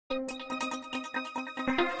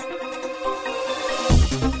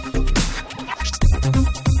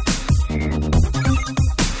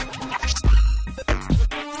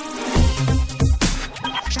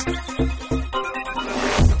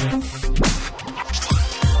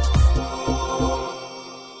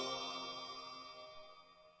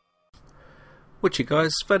Watch it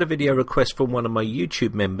guys, I've had a video request from one of my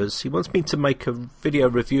YouTube members. He wants me to make a video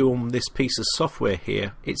review on this piece of software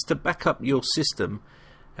here. It's to back up your system,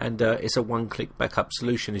 and it's a one-click backup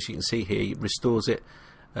solution. As you can see here, it restores it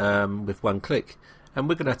with one click, and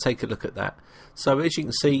we're going to take a look at that. So as you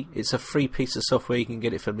can see, it's a free piece of software. You can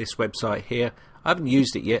get it from this website here. I haven't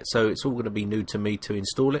used it yet, so it's all going to be new to me to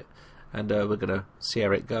install it, and we're going to see how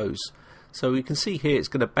it goes. So you can see here it's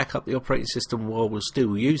going to back up the operating system while we're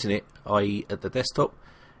still using it, i.e. at the desktop.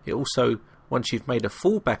 It also, once you've made a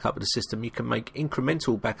full backup of the system, you can make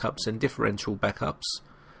incremental backups and differential backups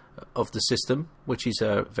of the system, which is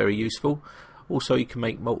very useful. Also you can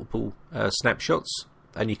make multiple snapshots,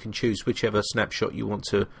 and you can choose whichever snapshot you want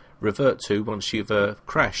to revert to once you've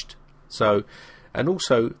crashed. So, and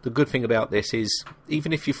also the good thing about this is,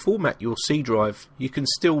 even if you format your C drive, you can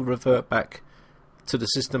still revert back to the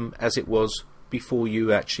system as it was before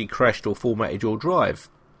you actually crashed or formatted your drive.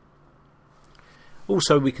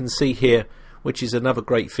 Also we can see here, which is another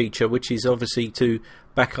great feature, which is obviously to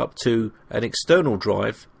back up to an external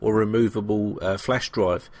drive or removable flash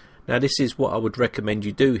drive. Now this is what I would recommend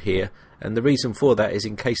you do here, and the reason for that is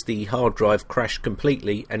in case the hard drive crashed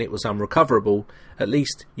completely and it was unrecoverable, at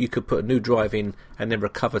least you could put a new drive in and then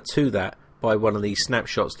recover to that by one of these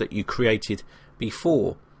snapshots that you created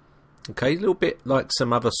before. Okay, a little bit like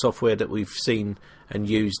some other software that we've seen and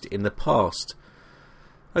used in the past.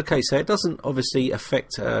 Okay, so it doesn't obviously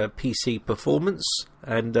affect PC performance,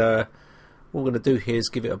 and what we're going to do here is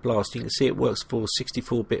give it a blast. You can see it works for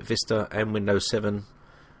 64-bit Vista and Windows 7.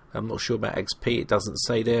 I'm not sure about XP, it doesn't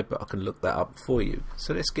say there, but I can look that up for you.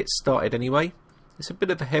 So let's get started anyway. It's a bit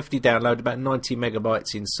of a hefty download, about 90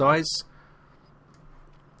 megabytes in size.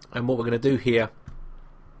 And what we're going to do here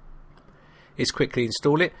is quickly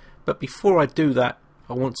install it. But before I do that,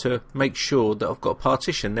 I want to make sure that I've got a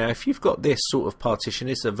partition. Now if you've got this sort of partition,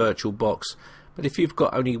 it's a virtual box, but if you've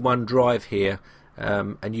got only one drive here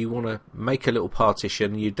and you want to make a little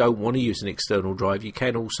partition, you don't want to use an external drive, you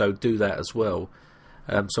can also do that as well.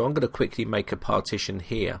 So I'm going to quickly make a partition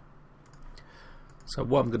here. So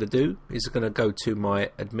what I'm going to do is I'm going to go to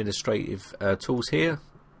my administrative tools here,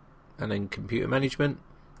 and then computer management.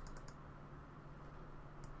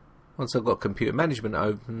 Once I've got computer management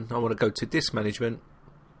open, I want to go to disk management.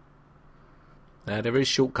 Now there is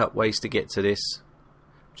shortcut ways to get to this,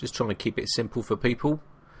 just trying to keep it simple for people.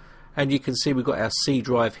 And you can see we've got our C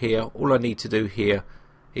drive here. All I need to do here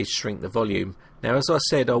is shrink the volume. Now as I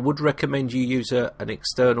said, I would recommend you use an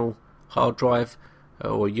external hard drive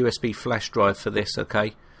or a USB flash drive for this. Okay,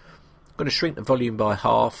 I'm going to shrink the volume by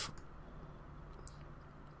half.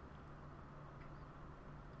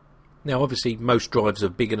 Now obviously most drives are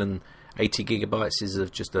bigger than 80 gigabytes. This is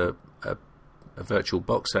just a virtual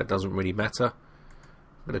box, so it doesn't really matter.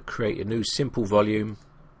 I'm going to create a new simple volume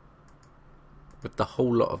with the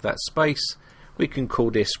whole lot of that space. We can call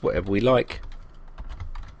this whatever we like.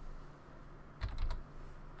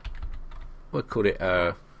 We'll call it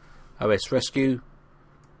OS Rescue,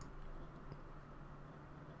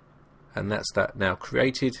 and that's that now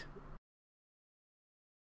created.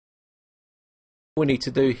 What we need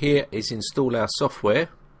to do here is install our software,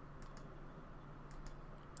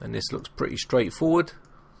 and this looks pretty straightforward.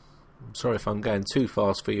 I'm sorry if I'm going too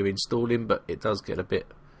fast for you installing, but it does get a bit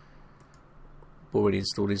boring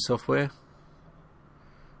installing software.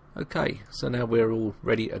 Okay, so now we're all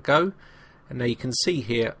ready to go, and now you can see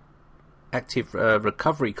here active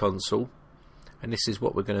recovery console, and this is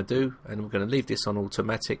what we're going to do, and we're going to leave this on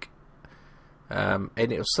automatic. And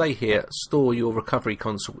it'll say here, store your recovery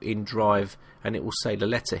console in drive, and it will say the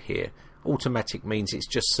letter here. Automatic means it's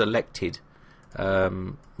just selected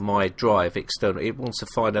my drive external. It wants to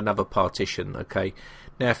find another partition. Okay,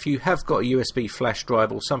 now if you have got a USB flash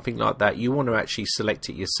drive or something like that, you want to actually select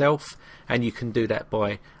it yourself, and you can do that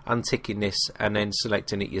by unticking this and then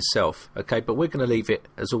selecting it yourself. Okay, but we're going to leave it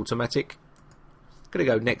as automatic. I'm going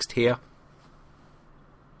to go next here.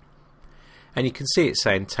 And you can see it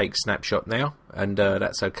saying take snapshot now, and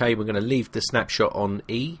that's okay. We're going to leave the snapshot on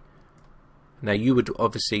E. Now you would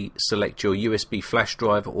obviously select your USB flash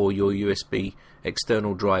drive or your USB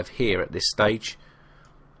external drive here at this stage,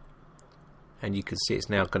 and you can see it's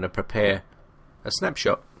now going to prepare a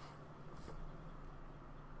snapshot.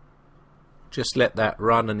 Just let that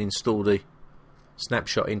run and install the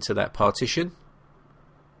snapshot into that partition.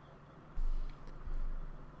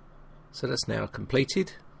 So that's now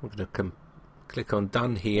completed. We're going to click on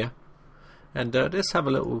done here, and let's have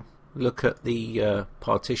a little look at the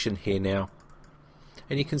partition here now.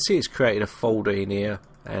 And you can see it's created a folder in here,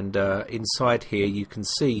 and inside here you can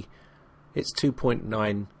see it's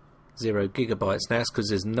 2.90 0 gigabytes. Now that's because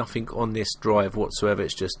there's nothing on this drive whatsoever.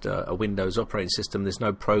 It's just a Windows operating system. There's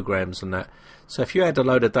no programs on that. So if you add a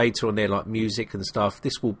load of data on there like music and stuff,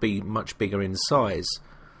 this will be much bigger in size.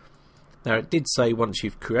 Now it did say once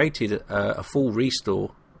you've created a full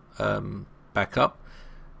restore backup,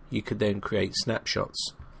 you could then create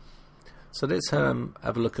snapshots. So let's have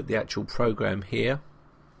a look at the actual program here.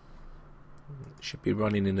 It should be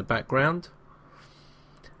running in the background,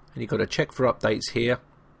 and you've got to check for updates here.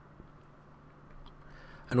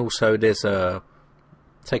 And also there's a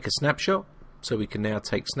take a snapshot, so we can now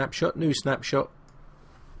take snapshot, new snapshot.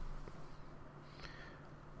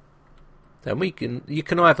 Then you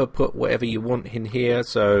can either put whatever you want in here,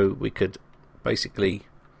 so we could basically,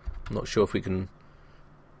 I'm not sure if we can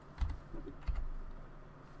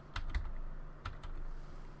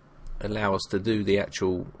allow us to do the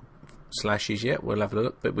actual slashes yet. We'll have a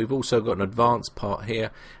look, but we've also got an advanced part here,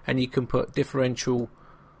 and you can put differential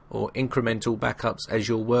or incremental backups as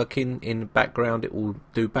you're working. In the background it will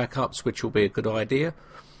do backups, which will be a good idea,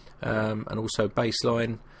 and also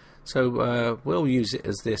baseline. So we'll use it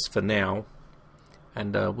as this for now,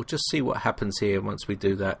 and we'll just see what happens here once we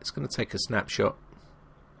do that. It's going to take a snapshot.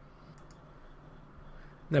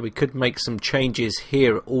 Now we could make some changes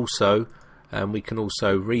here also, and we can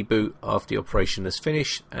also reboot after the operation is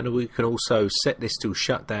finished, and we can also set this to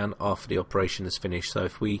shut down after the operation is finished. So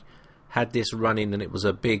if we had this running and it was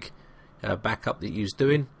a big backup that you was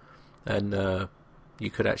doing, and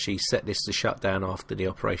you could actually set this to shut down after the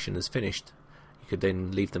operation is finished. You could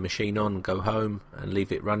then leave the machine on, go home and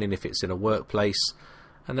leave it running if it's in a workplace,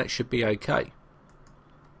 and that should be okay.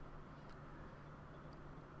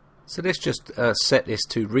 So let's just set this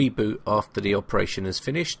to reboot after the operation is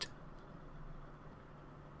finished.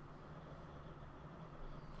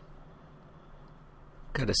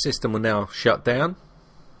 Okay, the system will now shut down.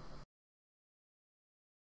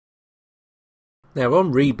 Now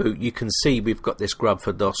on reboot you can see we've got this grub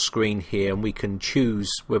for DOS screen here, and we can choose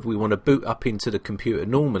whether we want to boot up into the computer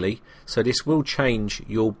normally. So this will change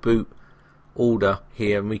your boot order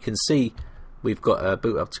here, and we can see we've got a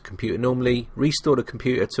boot up to computer normally, restore the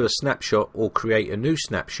computer to a snapshot or create a new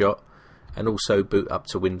snapshot, and also boot up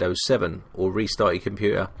to Windows 7 or restart your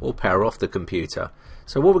computer or power off the computer.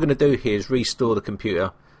 So what we're going to do here is restore the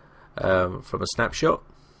computer from a snapshot.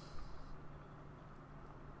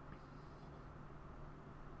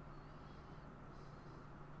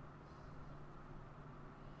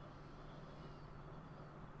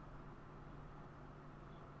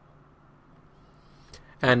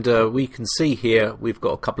 And we can see here we've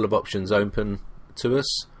got a couple of options open to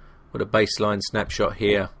us with a baseline snapshot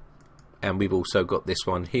here, and we've also got this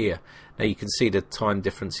one here. Now you can see the time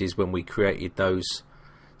differences when we created those.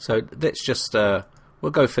 So let's just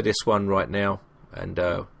we'll go for this one right now, and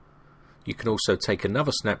you can also take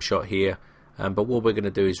another snapshot here, but what we're going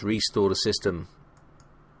to do is restore the system.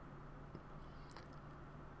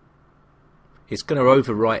 It's going to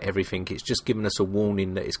overwrite everything. It's just giving us a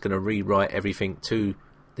warning that it's going to rewrite everything to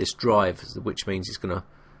this drive, which means it's going to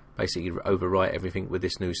basically overwrite everything with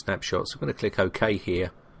this new snapshot. So I'm going to click OK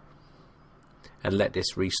here and let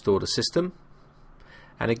this restore the system.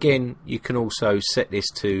 And again, you can also set this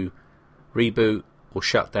to reboot or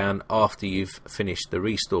shut down after you've finished the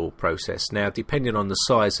restore process. Now depending on the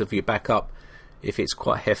size of your backup, if it's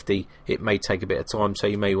quite hefty, it may take a bit of time, so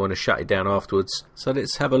you may want to shut it down afterwards. So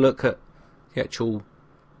let's have a look at the actual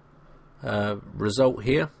result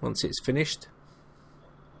here once it's finished.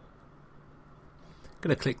 I'm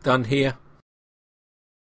going to click done here.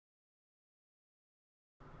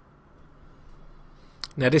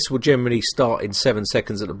 Now this will generally start in 7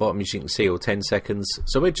 seconds at the bottom, as you can see, or 10 seconds.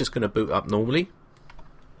 So we're just going to boot up normally.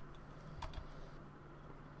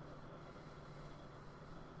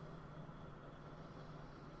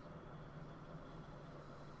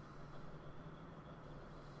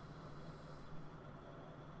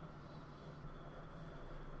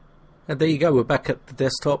 And there you go, we're back at the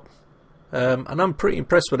desktop. And I'm pretty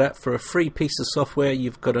impressed with that. For a free piece of software,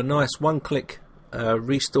 you've got a nice one-click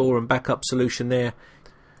restore and backup solution there.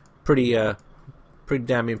 Pretty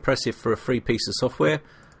damn impressive for a free piece of software.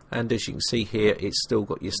 And as you can see here, it's still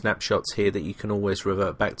got your snapshots here that you can always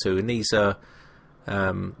revert back to. And these are,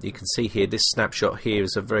 you can see here, this snapshot here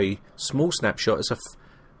is a very small snapshot. It's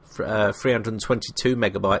a 322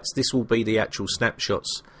 megabytes. This will be the actual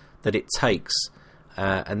snapshots that it takes,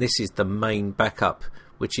 and this is the main backup,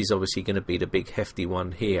 which is obviously going to be the big hefty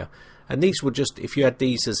one here. And these will just, if you had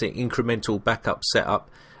these as an incremental backup setup,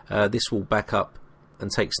 this will back up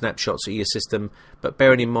and take snapshots of your system. But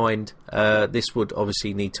bearing in mind, this would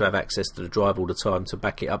obviously need to have access to the drive all the time to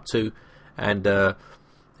back it up to, and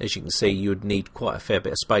as you can see, you would need quite a fair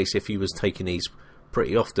bit of space if you was taking these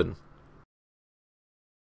pretty often.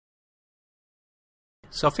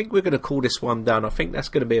 So I think we're going to call this one done. I think that's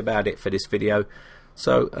going to be about it for this video.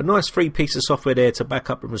 So a nice free piece of software there to back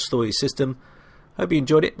up and restore your system. Hope you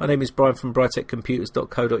enjoyed it. My name is Brian from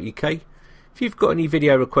briteccomputers.co.uk. If you've got any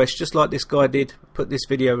video requests, just like this guy did, put this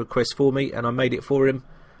video request for me and I made it for him,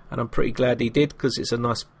 and I'm pretty glad he did because it's a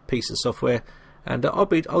nice piece of software, and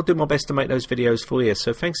I'll do my best to make those videos for you.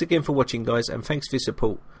 So thanks again for watching, guys, and thanks for your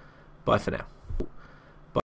support. Bye for now.